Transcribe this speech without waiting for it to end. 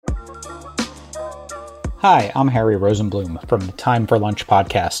Hi, I'm Harry Rosenblum from the Time for Lunch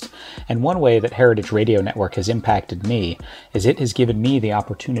podcast, and one way that Heritage Radio Network has impacted me is it has given me the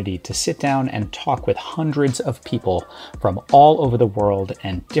opportunity to sit down and talk with hundreds of people from all over the world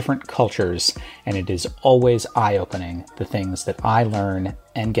and different cultures, and it is always eye-opening, the things that I learn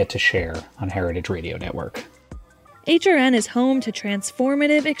and get to share on Heritage Radio Network. HRN is home to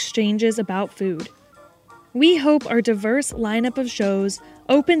transformative exchanges about food. We hope our diverse lineup of shows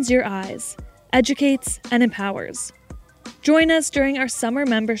opens your eyes, educates, and empowers. Join us during our summer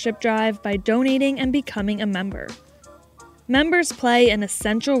membership drive by donating and becoming a member. Members play an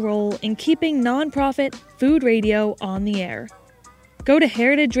essential role in keeping nonprofit food radio on the air. Go to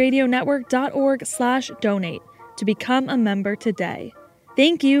heritageradionetwork.org/donate to become a member today.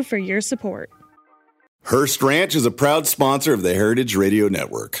 Thank you for your support. Hearst Ranch is a proud sponsor of the Heritage Radio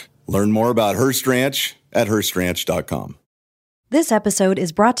Network. Learn more about Hearst Ranch at HearstRanch.com. This episode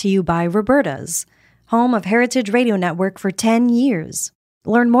is brought to you by Roberta's, home of Heritage Radio Network for 10 years.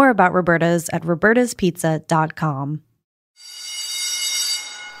 Learn more about Roberta's at robertaspizza.com.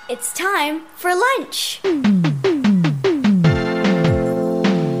 It's time for lunch.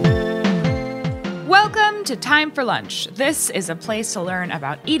 Welcome to Time for Lunch. This is a place to learn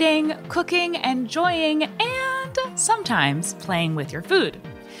about eating, cooking, enjoying, and sometimes playing with your food.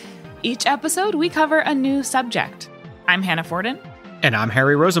 Each episode, we cover a new subject. I'm Hannah Forden. And I'm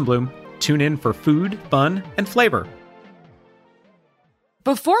Harry Rosenblum. Tune in for food, fun, and flavor.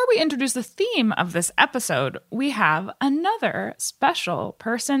 Before we introduce the theme of this episode, we have another special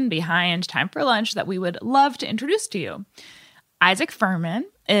person behind Time for Lunch that we would love to introduce to you. Isaac Furman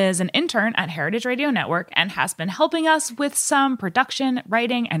is an intern at Heritage Radio Network and has been helping us with some production,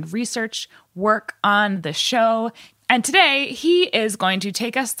 writing, and research work on the show. And today, he is going to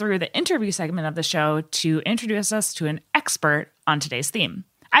take us through the interview segment of the show to introduce us to an expert on today's theme.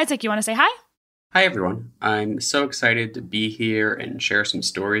 Isaac, you want to say hi? Hi, everyone. I'm so excited to be here and share some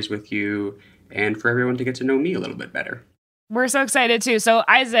stories with you and for everyone to get to know me a little bit better. We're so excited, too. So,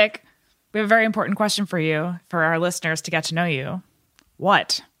 Isaac, we have a very important question for you, for our listeners to get to know you.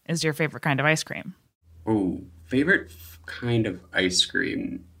 What is your favorite kind of ice cream? Oh, favorite kind of ice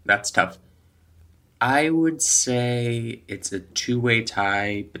cream? That's tough. I would say it's a two-way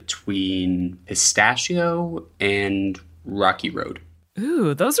tie between pistachio and Rocky Road.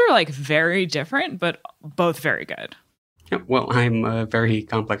 Ooh, those are like very different, but both very good. Yeah, well, I'm a very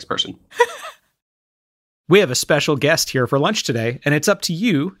complex person. We have a special guest here for lunch today, and it's up to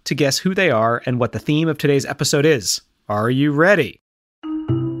you to guess who they are and what the theme of today's episode is. Are you ready?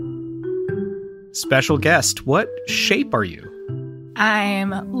 Special guest, what shape are you?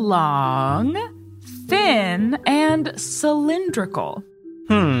 I'm long, thin, and cylindrical.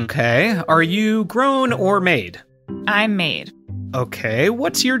 Okay. Are you grown or made? I'm made. Okay.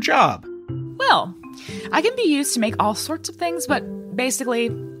 What's your job? Well, I can be used to make all sorts of things, but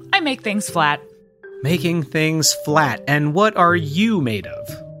basically, I make things flat. Making things flat. And what are you made of?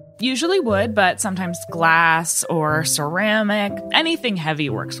 Usually wood, but sometimes glass or ceramic. Anything heavy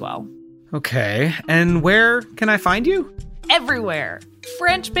works well. Okay. And where can I find you? Everywhere.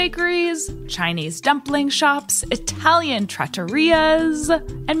 French bakeries, Chinese dumpling shops, Italian trattorias,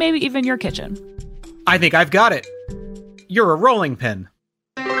 and maybe even your kitchen. I think I've got it. You're a rolling pin.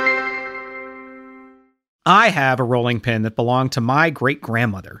 I have a rolling pin that belonged to my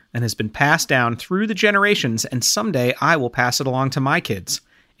great-grandmother and has been passed down through the generations, and someday I will pass it along to my kids.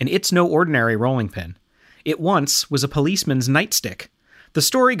 And it's no ordinary rolling pin. It once was a policeman's nightstick. The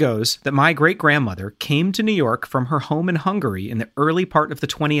story goes that my great-grandmother came to New York from her home in Hungary in the early part of the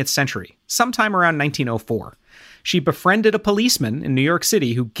 20th century, sometime around 1904. She befriended a policeman in New York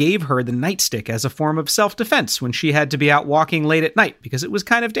City who gave her the nightstick as a form of self-defense when she had to be out walking late at night because it was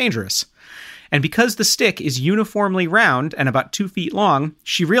kind of dangerous. And because the stick is uniformly round and about 2 feet long,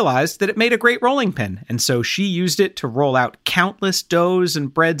 she realized that it made a great rolling pin, and so she used it to roll out countless doughs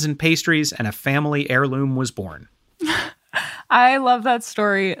and breads and pastries, and a family heirloom was born. I love that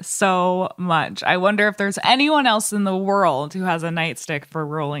story so much. I wonder if there's anyone else in the world who has a nightstick for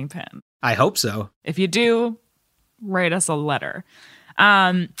rolling pin. I hope so. If you do, write us a letter.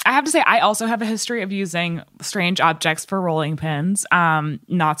 I have to say, I also have a history of using strange objects for rolling pins.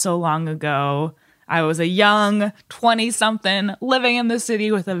 Not so long ago, I was a young 20-something living in the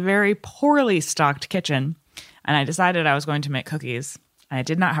city with a very poorly stocked kitchen, and I decided I was going to make cookies. And I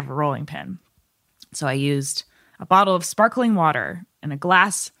did not have a rolling pin. So I used a bottle of sparkling water in a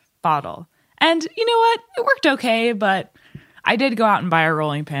glass bottle. And you know what? It worked okay, but I did go out and buy a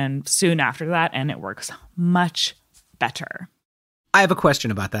rolling pin soon after that, and it works much better. I have a question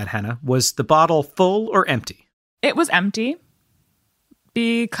about that, Hannah. Was the bottle full or empty? It was empty,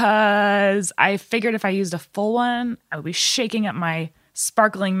 because I figured if I used a full one, I would be shaking up my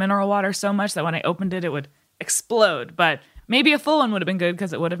sparkling mineral water so much that when I opened it, it would explode. But maybe a full one would have been good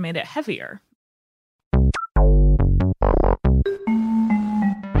because it would have made it heavier.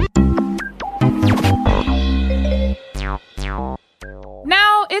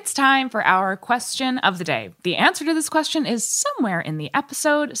 Now it's time for our question of the day. The answer to this question is somewhere in the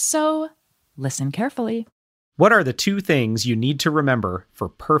episode, so listen carefully. What are the 2 things you need to remember for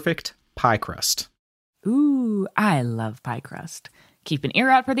perfect pie crust? Ooh, I love pie crust. Keep an ear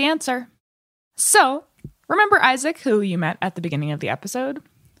out for the answer. So, remember Isaac, who you met at the beginning of the episode?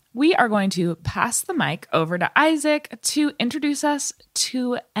 We are going to pass the mic over to Isaac to introduce us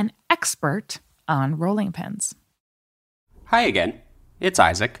to an expert on rolling pins. Hi again, it's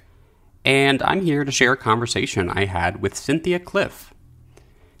Isaac, and I'm here to share a conversation I had with Cynthia Cliff.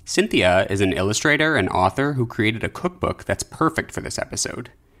 Cynthia is an illustrator and author who created a cookbook that's perfect for this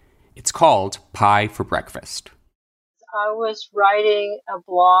episode. It's called Pie for Breakfast. I was writing a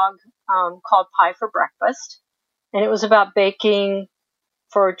blog called Pie for Breakfast, and it was about baking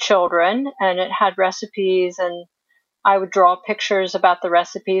for children, and it had recipes, and I would draw pictures about the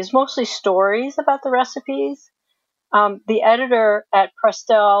recipes, mostly stories about the recipes. The editor at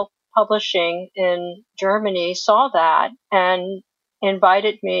Prestel Publishing in Germany saw that and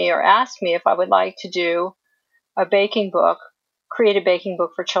invited me or asked me if I would like to do a baking book, create a baking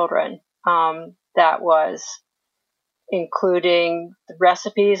book for children that was including the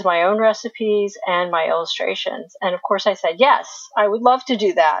recipes, my own recipes, and my illustrations. And of course I said, yes, I would love to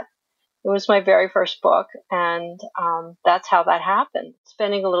do that. It was my very first book, and that's how that happened.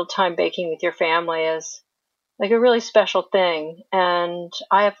 Spending a little time baking with your family is like a really special thing, and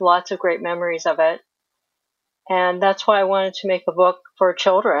I have lots of great memories of it. And that's why I wanted to make a book for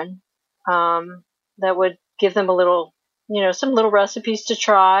children that would give them a little, some little recipes to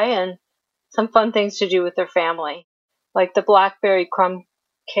try and some fun things to do with their family. Like the blackberry crumb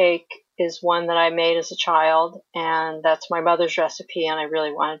cake is one that I made as a child, and that's my mother's recipe, and I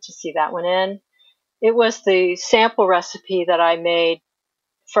really wanted to see that one in. It was the sample recipe that I made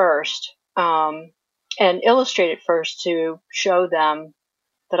first and illustrated first to show them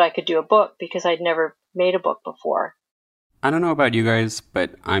that I could do a book because I'd never made a book before. I don't know about you guys,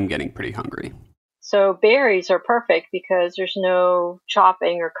 but I'm getting pretty hungry. So berries are perfect because there's no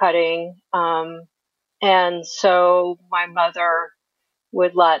chopping or cutting. And so my mother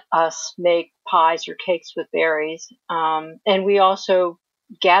would let us make pies or cakes with berries. And we also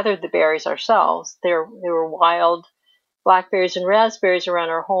gathered the berries ourselves. There were wild blackberries and raspberries around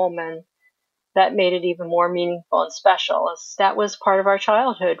our home, and that made it even more meaningful and special. That was part of our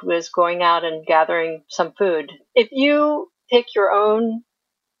childhood, was going out and gathering some food. If you pick your own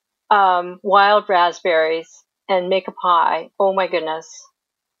wild raspberries and make a pie, oh my goodness,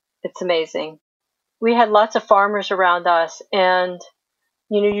 it's amazing. We had lots of farmers around us, and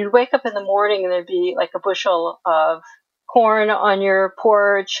you'd wake up in the morning and there'd be like a bushel of corn on your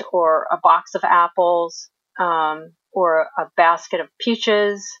porch, or a box of apples, or a basket of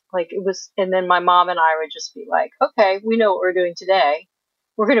peaches. And then my mom and I would just be like, okay, we know what we're doing today.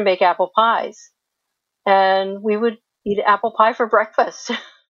 We're going to make apple pies. And we would eat apple pie for breakfast.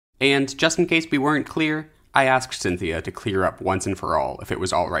 And just in case we weren't clear, I asked Cynthia to clear up once and for all if it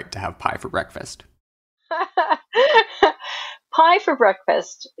was all right to have pie for breakfast. Pie for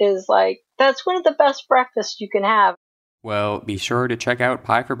breakfast is that's one of the best breakfasts you can have. Well, be sure to check out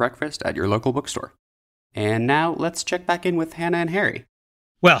Pie for Breakfast at your local bookstore. And now let's check back in with Hannah and Harry.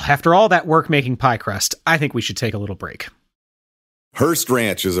 Well, after all that work making pie crust, I think we should take a little break. Hearst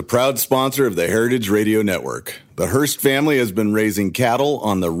Ranch is a proud sponsor of the Heritage Radio Network. The Hearst family has been raising cattle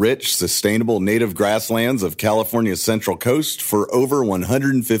on the rich, sustainable native grasslands of California's Central Coast for over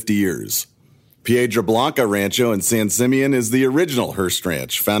 150 years. Piedra Blanca Rancho in San Simeon is the original Hearst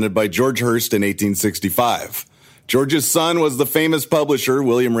Ranch, founded by George Hearst in 1865. George's son was the famous publisher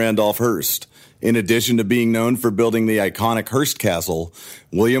William Randolph Hearst. In addition to being known for building the iconic Hearst Castle,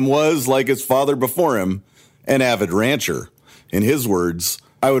 William was, like his father before him, an avid rancher. In his words,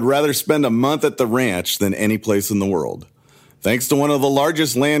 "I would rather spend a month at the ranch than any place in the world." Thanks to one of the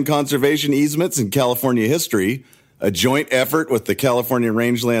largest land conservation easements in California history, a joint effort with the California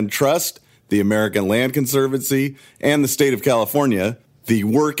Rangeland Trust, the American Land Conservancy, and the state of California, the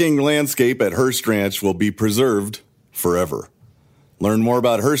working landscape at Hearst Ranch will be preserved forever. Learn more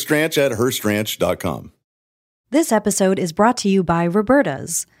about Hearst Ranch at HearstRanch.com. This episode is brought to you by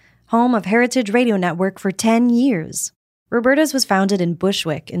Roberta's, home of Heritage Radio Network for 10 years. Roberta's was founded in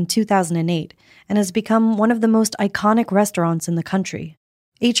Bushwick in 2008 and has become one of the most iconic restaurants in the country.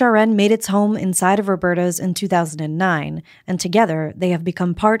 HRN made its home inside of Roberta's in 2009, and together they have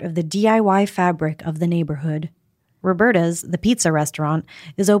become part of the DIY fabric of the neighborhood. Roberta's, the pizza restaurant,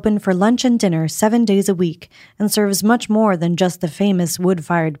 is open for lunch and dinner 7 days a week and serves much more than just the famous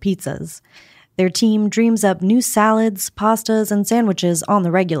wood-fired pizzas. Their team dreams up new salads, pastas, and sandwiches on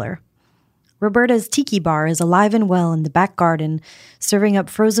the regular. Roberta's Tiki Bar is alive and well in the back garden, serving up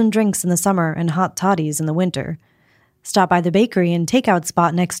frozen drinks in the summer and hot toddies in the winter. Stop by the bakery and takeout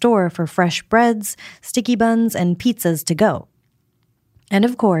spot next door for fresh breads, sticky buns, and pizzas to go. And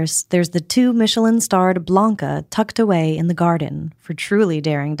of course, there's the 2 Michelin-starred Blanca tucked away in the garden for truly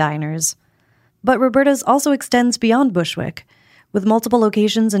daring diners. But Roberta's also extends beyond Bushwick, with multiple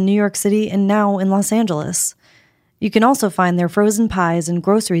locations in New York City and now in Los Angeles. You can also find their frozen pies in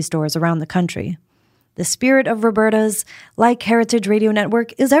grocery stores around the country. The spirit of Roberta's, like Heritage Radio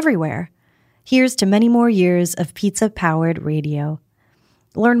Network, is everywhere. Here's to many more years of pizza-powered radio.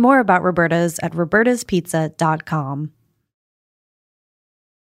 Learn more about Roberta's at robertaspizza.com.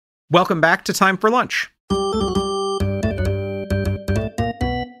 Welcome back to Time for Lunch.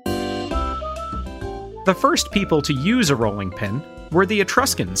 The first people to use a rolling pin were the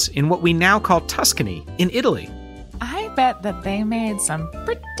Etruscans in what we now call Tuscany in Italy. I bet that they made some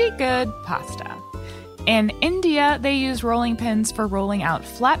pretty good pasta. In India, they use rolling pins for rolling out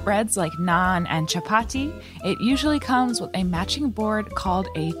flatbreads like naan and chapati. It usually comes with a matching board called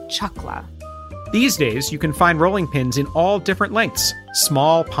a chakla. These days, you can find rolling pins in all different lengths.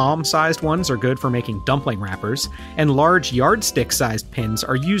 Small, palm-sized ones are good for making dumpling wrappers, and large yardstick-sized pins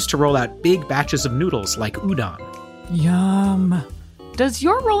are used to roll out big batches of noodles like udon. Yum! Does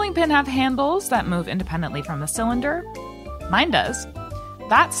your rolling pin have handles that move independently from the cylinder? Mine does.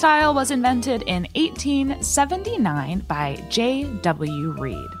 That style was invented in 1879 by J.W.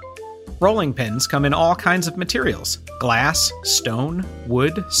 Reed. Rolling pins come in all kinds of materials: glass, stone,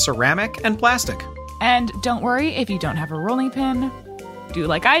 wood, ceramic, and plastic. And don't worry if you don't have a rolling pin. Do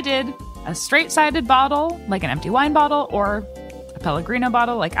like I did. A straight-sided bottle, like an empty wine bottle, or a Pellegrino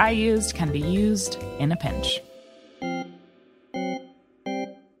bottle like I used, can be used in a pinch.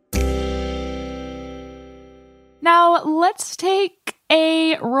 Now, let's take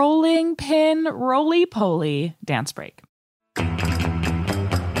a rolling pin roly-poly dance break.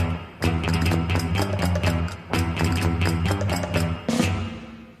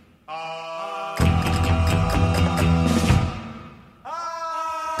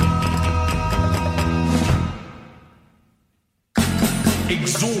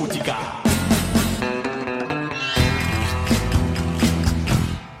 Exótica.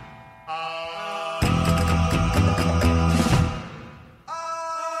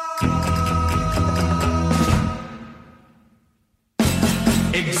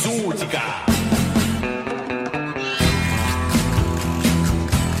 Exótica.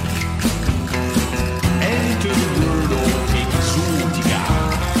 Enter the world of Exótica.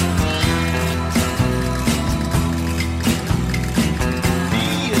 Be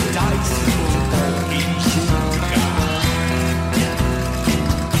a dice of Exótica.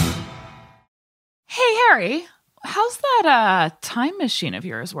 Hey, Harry, how's that time machine of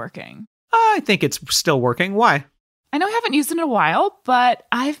yours working? I think it's still working. Why? I know I haven't used it in a while, but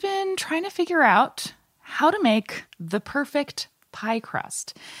I've been trying to figure out how to make the perfect pie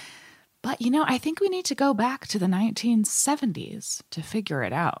crust. But, I think we need to go back to the 1970s to figure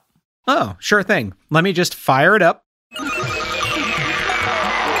it out. Oh, sure thing. Let me just fire it up.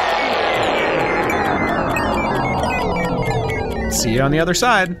 See you on the other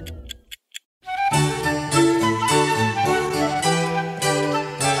side.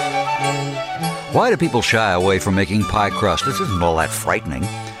 Why do people shy away from making pie crust? This isn't all that frightening.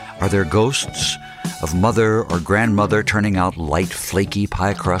 Are there ghosts of mother or grandmother turning out light, flaky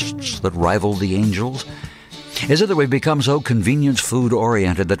pie crusts that rival the angels? Is it that we've become so convenience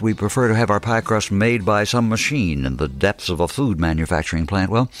food-oriented that we prefer to have our pie crust made by some machine in the depths of a food manufacturing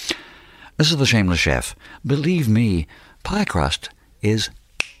plant? Well, this is the Shameless Chef. Believe me, pie crust is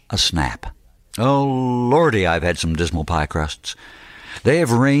a snap. Oh, Lordy, I've had some dismal pie crusts. They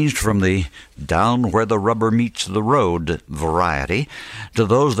have ranged from the down where the rubber meets the road variety to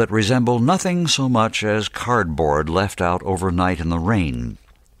those that resemble nothing so much as cardboard left out overnight in the rain.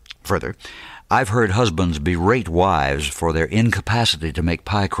 Further, I've heard husbands berate wives for their incapacity to make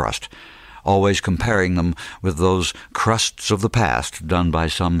pie crust, always comparing them with those crusts of the past done by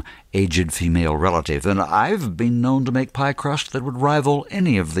some aged female relative. And I've been known to make pie crust that would rival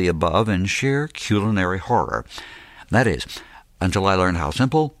any of the above in sheer culinary horror. That is, until I learned how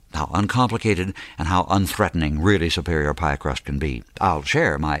simple, how uncomplicated, and how unthreatening really superior pie crust can be. I'll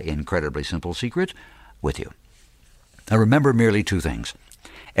share my incredibly simple secret with you. Now remember merely two things.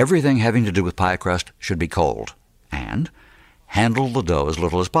 Everything having to do with pie crust should be cold. And handle the dough as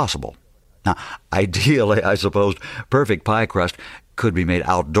little as possible. Now, ideally, I suppose, perfect pie crust could be made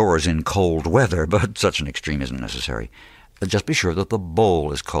outdoors in cold weather, but such an extreme isn't necessary. Just be sure that the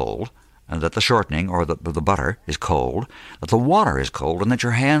bowl is cold, and that the shortening, or the butter, is cold, that the water is cold, and that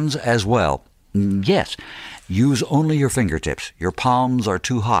your hands as well. Yes, use only your fingertips. Your palms are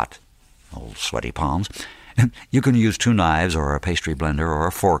too hot. Old sweaty palms. You can use 2 knives or a pastry blender or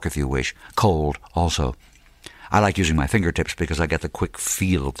a fork if you wish. Cold also. I like using my fingertips because I get the quick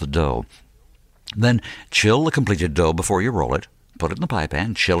feel of the dough. Then chill the completed dough before you roll it. Put it in the pie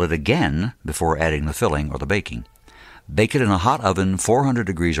pan. Chill it again before adding the filling or the baking. Bake it in a hot oven, 400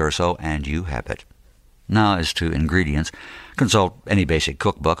 degrees or so, and you have it. Now, as to ingredients, consult any basic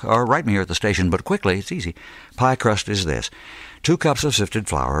cookbook or write me here at the station, but quickly, it's easy. Pie crust is this: 2 cups of sifted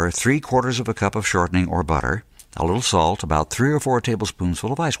flour, 3/4 of a cup of shortening or butter, a little salt, about 3 or 4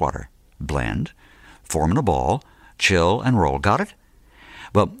 tablespoonfuls of ice water. Blend, form in a ball, chill, and roll. Got it?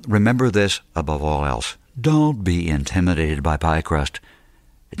 Well, remember this above all else. Don't be intimidated by pie crust.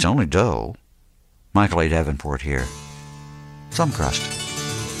 It's only dough. Michael A. Davenport here. Some crust.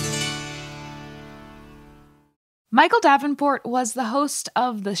 Michael Davenport was the host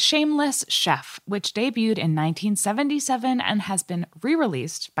of The Shameless Chef, which debuted in 1977 and has been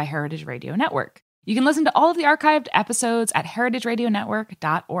re-released by Heritage Radio Network. You can listen to all of the archived episodes at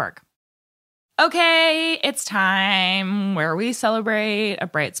heritageradionetwork.org. Okay, it's time where we celebrate a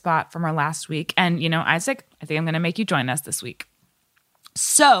bright spot from our last week. And, Isaac, I think I'm going to make you join us this week.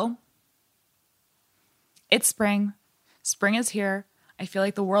 So, it's spring. Spring is here. I feel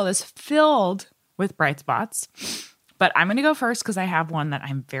like the world is filled with bright spots. But I'm going to go first because I have one that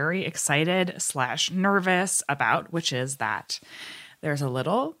I'm very excited / nervous about, which is that there's a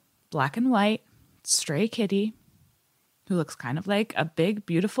little black and white stray kitty who looks kind of like a big,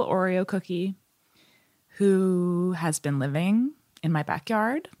 beautiful Oreo cookie who has been living in my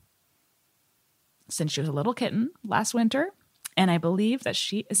backyard since she was a little kitten last winter. And I believe that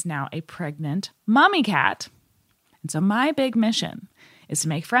she is now a pregnant mommy cat. And so my big mission is to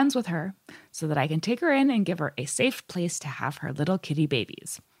make friends with her so that I can take her in and give her a safe place to have her little kitty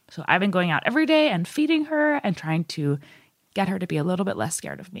babies. So I've been going out every day and feeding her and trying to get her to be a little bit less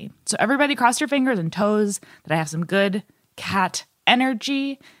scared of me. So everybody cross your fingers and toes that I have some good cat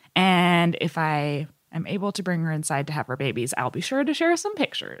energy. And if I am able to bring her inside to have her babies, I'll be sure to share some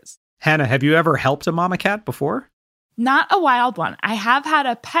pictures. Hannah, have you ever helped a mama cat before? Not a wild one. I have had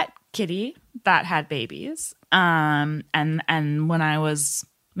a pet kitty that had babies. And when I was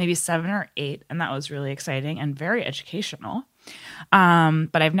maybe 7 or 8, and that was really exciting and very educational.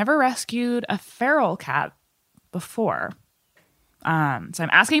 But I've never rescued a feral cat before. So I'm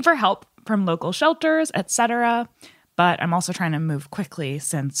asking for help from local shelters, etc. But I'm also trying to move quickly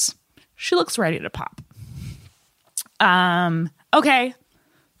since she looks ready to pop. Okay,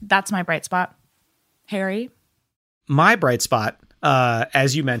 that's my bright spot. Harry? My bright spot,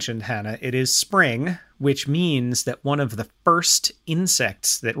 as you mentioned, Hannah, it is spring, which means that one of the first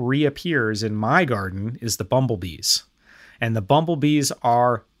insects that reappears in my garden is the bumblebees. And the bumblebees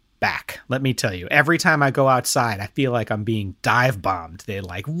are back. Let me tell you, every time I go outside, I feel like I'm being dive bombed. They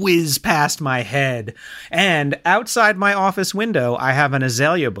whiz past my head. And outside my office window, I have an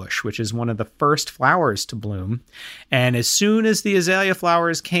azalea bush, which is one of the first flowers to bloom. And as soon as the azalea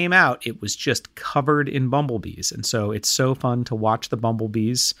flowers came out, it was just covered in bumblebees. And so it's so fun to watch the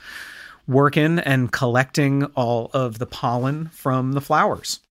bumblebees working and collecting all of the pollen from the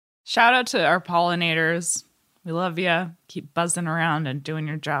flowers. Shout out to our pollinators. We love you. Keep buzzing around and doing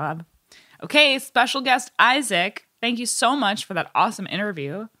your job. Okay, special guest Isaac, thank you so much for that awesome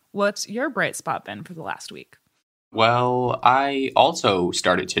interview. What's your bright spot been for the last week? Well, I also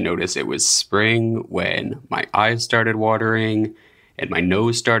started to notice it was spring when my eyes started watering and my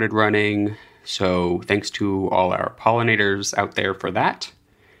nose started running. So thanks to all our pollinators out there for that.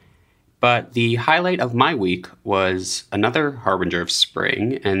 But the highlight of my week was another harbinger of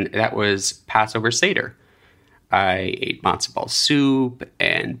spring, and that was Passover Seder. I ate matzo ball soup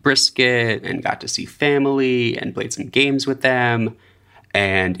and brisket and got to see family and played some games with them.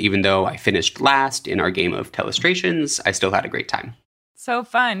 And even though I finished last in our game of Telestrations, I still had a great time. So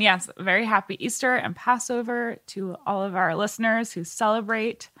fun. Yes, very happy Easter and Passover to all of our listeners who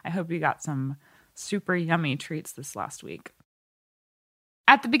celebrate. I hope you got some super yummy treats this last week.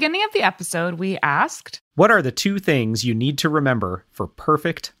 At the beginning of the episode, we asked, what are the 2 things you need to remember for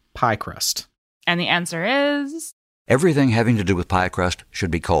perfect pie crust? And the answer is... everything having to do with pie crust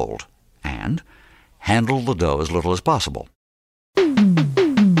should be cold. And handle the dough as little as possible.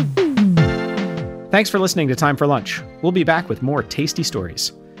 Thanks for listening to Time for Lunch. We'll be back with more tasty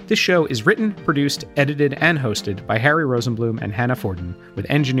stories. This show is written, produced, edited, and hosted by Harry Rosenblum and Hannah Forden, with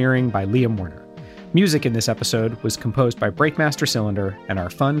engineering by Liam Warner. Music in this episode was composed by Breakmaster Cylinder, and our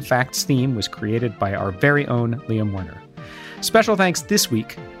Fun Facts theme was created by our very own Liam Warner. Special thanks this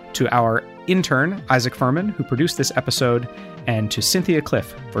week to our intern, Isaac Furman, who produced this episode, and to Cynthia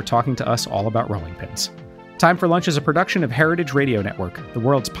Cliff for talking to us all about rolling pins. Time for Lunch is a production of Heritage Radio Network, the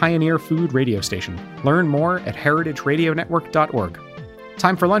world's pioneer food radio station. Learn more at heritageradionetwork.org.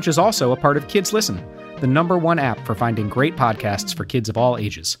 Time for Lunch is also a part of Kids Listen, the #1 app for finding great podcasts for kids of all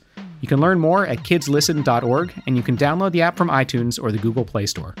ages. You can learn more at kidslisten.org, and you can download the app from iTunes or the Google Play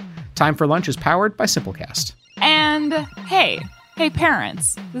Store. Time for Lunch is powered by Simplecast. And hey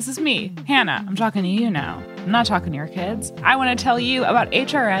parents, this is me, Hannah. I'm talking to you now. I'm not talking to your kids. I want to tell you about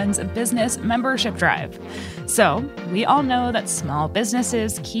HRN's business membership drive. So, we all know that small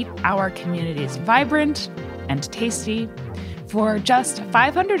businesses keep our communities vibrant and tasty. For just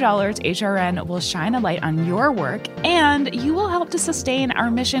 $500, HRN will shine a light on your work, and you will help to sustain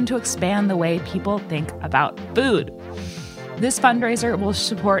our mission to expand the way people think about food. This fundraiser will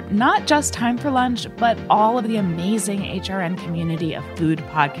support not just Time for Lunch, but all of the amazing HRN community of food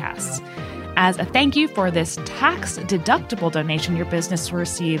podcasts. As a thank you for this tax-deductible donation, your business will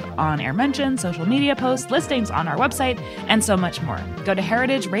receive on-air mentions, social media posts, listings on our website, and so much more. Go to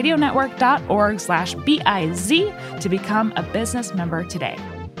heritageradionetwork.org/BIZ to become a business member today.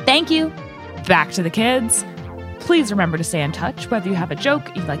 Thank you. Back to the kids. Please remember to stay in touch, whether you have a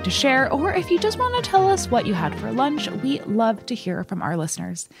joke you'd like to share, or if you just want to tell us what you had for lunch. We love to hear from our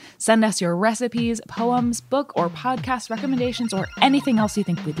listeners. Send us your recipes, poems, book or podcast recommendations, or anything else you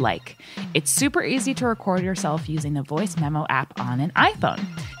think we'd like. It's super easy to record yourself using the voice memo app on an iPhone.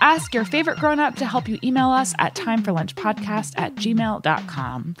 Ask your favorite grown-up to help you email us at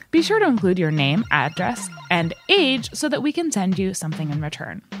timeforlunchpodcast@gmail.com. Be sure to include your name, address, and age so that we can send you something in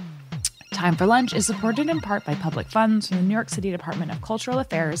return. Time for Lunch is supported in part by public funds from the New York City Department of Cultural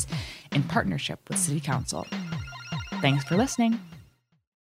Affairs in partnership with City Council. Thanks for listening.